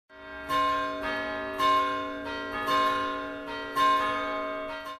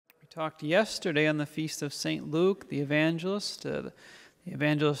talked yesterday on the Feast of St. Luke, the evangelist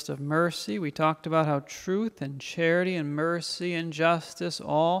of mercy. We talked about how truth and charity and mercy and justice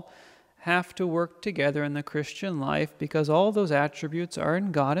all have to work together in the Christian life because all those attributes are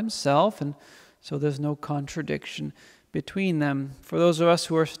in God Himself, and so there's no contradiction between them. For those of us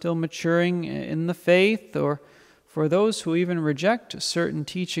who are still maturing in the faith, or for those who even reject certain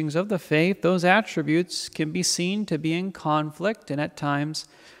teachings of the faith, those attributes can be seen to be in conflict, and at times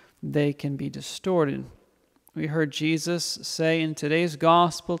they can be distorted. We heard Jesus say in today's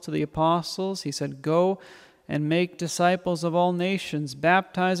gospel to the apostles, He said, "Go and make disciples of all nations,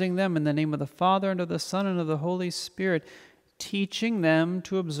 baptizing them in the name of the Father and of the Son and of the Holy Spirit, teaching them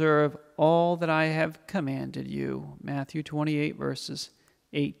to observe all that I have commanded you." Matthew 28, verses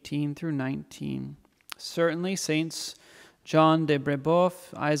 18 through 19. Certainly, Saints John de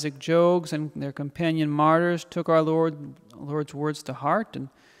Brebeuf, Isaac Jogues, and their companion martyrs took our Lord's words to heart, and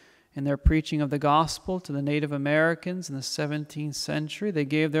in their preaching of the gospel to the Native Americans in the 17th century, they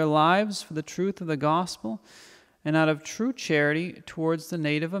gave their lives for the truth of the gospel, and out of true charity towards the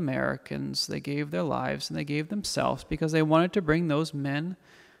Native Americans, they gave their lives and they gave themselves because they wanted to bring those men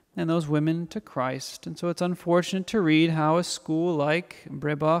and those women to Christ. And so it's unfortunate to read how a school like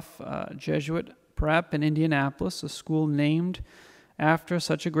Brebeuf Jesuit Prep in Indianapolis, a school named after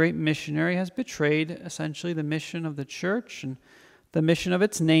such a great missionary, has betrayed essentially the mission of the church and the mission of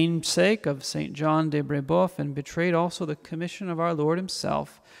its namesake, of St. John de Brebeuf, and betrayed also the commission of our Lord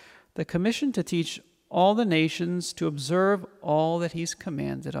Himself, the commission to teach all the nations to observe all that He's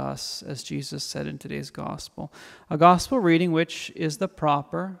commanded us, as Jesus said in today's gospel. A gospel reading which is the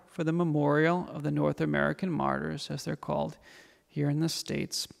proper for the memorial of the North American martyrs, as they're called here in the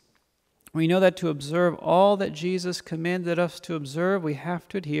States. We know that to observe all that Jesus commanded us to observe, we have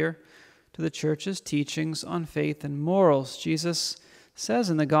to adhere to the church's teachings on faith and morals. Jesus says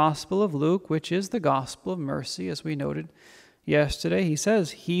in the Gospel of Luke, which is the gospel of mercy, as we noted yesterday, He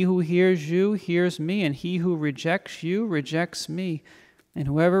says, "He who hears you hears me, and he who rejects you rejects me. And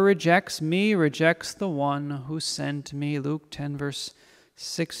whoever rejects me rejects the one who sent me." Luke 10, verse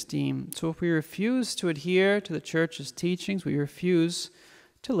 16. So if we refuse to adhere to the church's teachings, we refuse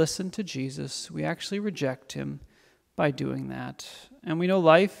to listen to Jesus. We actually reject Him by doing that. And we know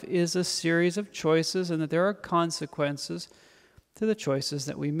life is a series of choices and that there are consequences to the choices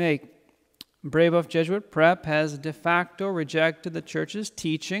that we make. Brebeuf Jesuit Prep has de facto rejected the church's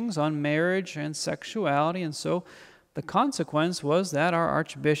teachings on marriage and sexuality, and so the consequence was that our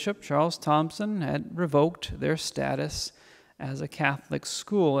Archbishop Charles Thompson had revoked their status as a Catholic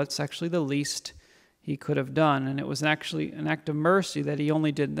school. It's actually the least he could have done, and it was actually an act of mercy that he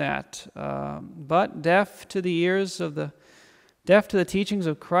only did that. But deaf to the teachings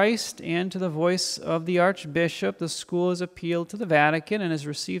of Christ and to the voice of the Archbishop, the school has appealed to the Vatican and has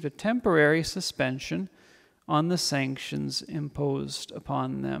received a temporary suspension on the sanctions imposed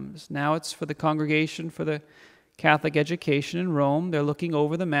upon them. Now it's for the Congregation for the Catholic Education in Rome. They're looking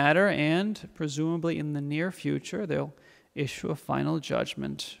over the matter, and presumably in the near future they'll issue a final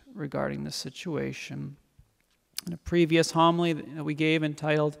judgment regarding the situation. In a previous homily that we gave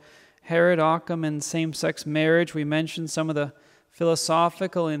entitled Herod, Occam, and Same-Sex Marriage, we mentioned some of the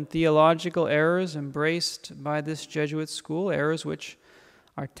philosophical and theological errors embraced by this Jesuit school, errors which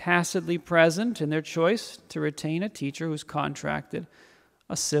are tacitly present in their choice to retain a teacher who's contracted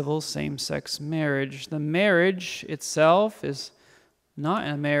a civil same-sex marriage. The marriage itself is not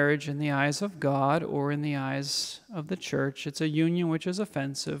a marriage in the eyes of God or in the eyes of the church. It's a union which is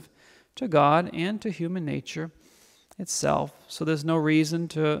offensive to God and to human nature itself. So there's no reason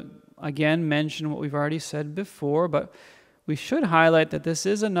to, again, mention what we've already said before, but we should highlight that this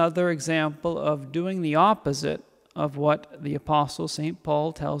is another example of doing the opposite of what the Apostle St.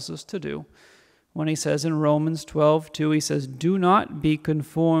 Paul tells us to do. When he says in Romans 12:2, he says, "Do not be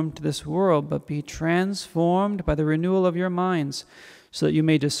conformed to this world, but be transformed by the renewal of your minds, so that you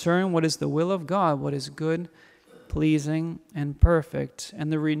may discern what is the will of God, what is good, pleasing, and perfect."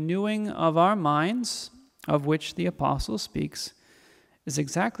 And the renewing of our minds, of which the apostle speaks, is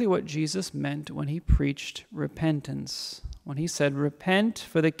exactly what Jesus meant when he preached repentance. When he said, "Repent,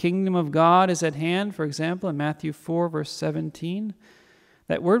 for the kingdom of God is at hand," for example, in Matthew 4, verse 17,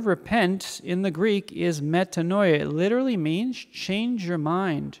 that word repent in the Greek is metanoia. It literally means change your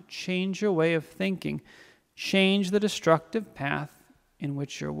mind, change your way of thinking, change the destructive path in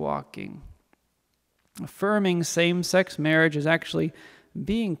which you're walking. Affirming same-sex marriage is actually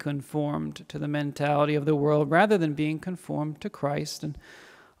being conformed to the mentality of the world rather than being conformed to Christ. And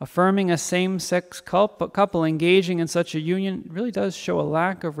affirming a same-sex couple engaging in such a union really does show a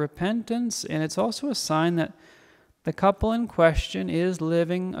lack of repentance, and it's also a sign that The couple in question is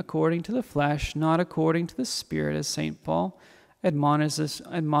living according to the flesh, not according to the Spirit, as St. Paul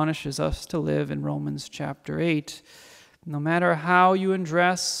admonishes us to live in Romans chapter 8. No matter how you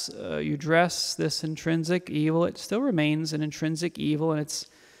dress this intrinsic evil, it still remains an intrinsic evil, and it's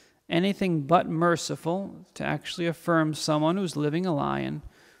anything but merciful to actually affirm someone who's living a lie and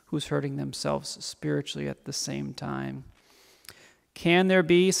who's hurting themselves spiritually at the same time. Can there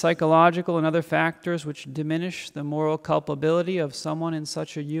be psychological and other factors which diminish the moral culpability of someone in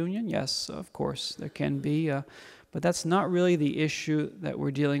such a union? Yes, of course, there can be, but that's not really the issue that we're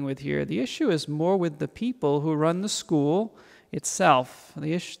dealing with here. The issue is more with the people who run the school itself,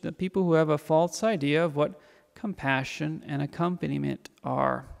 the people who have a false idea of what compassion and accompaniment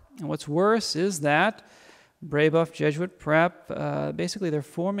are. And what's worse is that Brebeuf Jesuit Prep, basically they're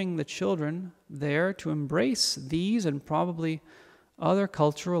forming the children there to embrace these and probably other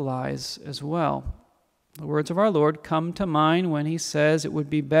cultural lies as well. The words of our Lord come to mind when he says, "It would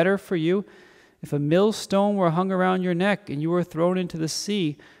be better for you if a millstone were hung around your neck and you were thrown into the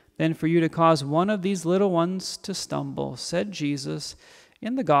sea than for you to cause one of these little ones to stumble," said Jesus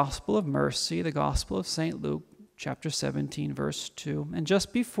in the Gospel of Mercy, the Gospel of St. Luke, chapter 17, verse 2. And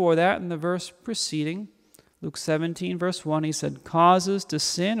just before that, in the verse preceding, Luke 17, verse 1, he said, "Causes to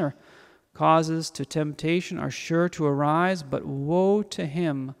sin or causes to temptation are sure to arise, but woe to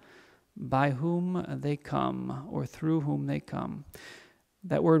him by whom they come," or through whom they come.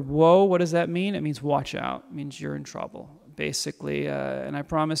 That word woe, what does that mean? It means watch out. It means you're in trouble, basically. And I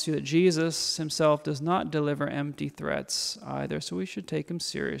promise you that Jesus himself does not deliver empty threats either, so we should take him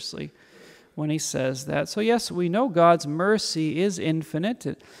seriously when he says that. So yes, we know God's mercy is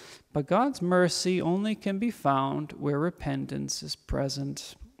infinite, but God's mercy only can be found where repentance is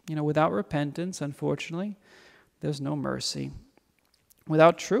present. Without repentance, unfortunately, there's no mercy.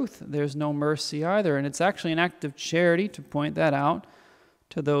 Without truth, there's no mercy either. And it's actually an act of charity to point that out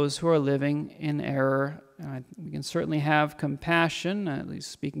to those who are living in error. We can certainly have compassion, at least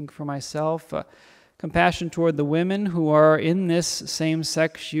speaking for myself, compassion toward the women who are in this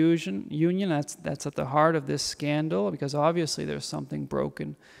same-sex union. That's at the heart of this scandal, because obviously there's something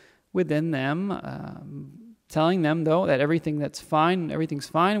broken within them. Telling them, though, that everything's fine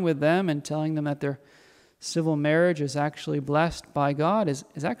with them, and telling them that their civil marriage is actually blessed by God is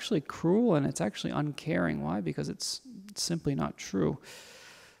actually cruel, and it's actually uncaring. Why? Because it's simply not true.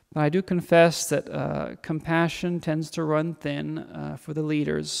 But I do confess that compassion tends to run thin for the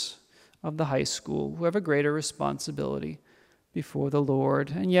leaders of the high school, who have a greater responsibility before the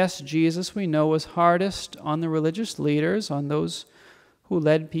Lord. And yes, Jesus, we know, was hardest on the religious leaders, on those who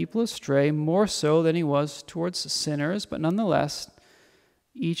led people astray, more so than he was towards sinners. But nonetheless,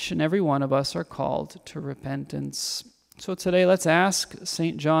 each and every one of us are called to repentance. So today, let's ask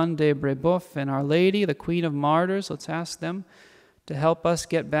St. John de Brebeuf and Our Lady, the Queen of Martyrs, let's ask them to help us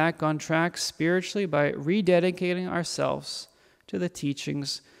get back on track spiritually by rededicating ourselves to the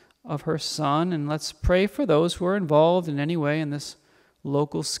teachings of her Son. And let's pray for those who are involved in any way in this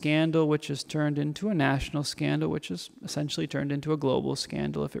local scandal, which has turned into a national scandal, which has essentially turned into a global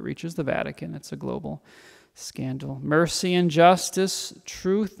scandal. If it reaches the Vatican, it's a global scandal. Mercy and justice,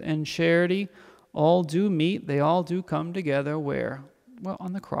 truth and charity, all do meet. They all do come together where? Well,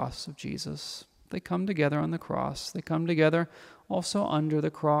 on the cross of Jesus. They come together on the cross. They come together also under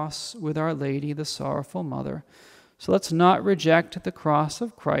the cross with Our Lady, the Sorrowful Mother. So let's not reject the cross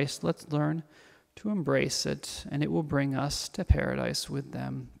of Christ. Let's learn to embrace it, and it will bring us to paradise with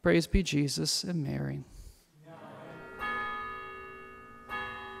them. Praise be Jesus and Mary.